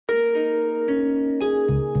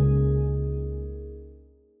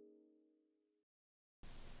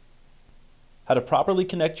How to properly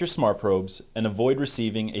connect your smart probes and avoid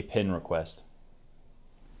receiving a PIN request.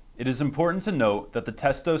 It is important to note that the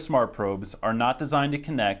Testo Smart Probes are not designed to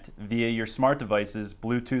connect via your smart device's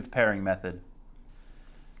Bluetooth pairing method.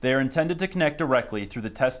 They are intended to connect directly through the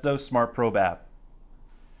Testo Smart Probe app.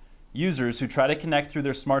 Users who try to connect through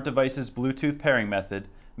their smart device's Bluetooth pairing method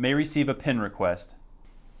may receive a PIN request.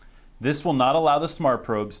 This will not allow the smart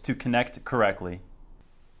probes to connect correctly.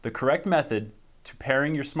 The correct method to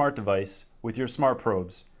pairing your smart device with your smart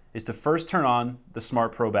probes is to first turn on the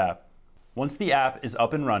Smart Probe app. Once the app is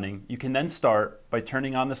up and running, you can then start by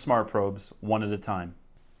turning on the smart probes one at a time.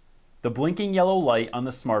 The blinking yellow light on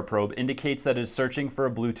the smart probe indicates that it is searching for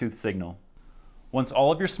a Bluetooth signal. Once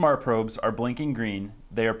all of your smart probes are blinking green,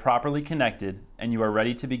 they are properly connected and you are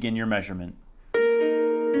ready to begin your measurement.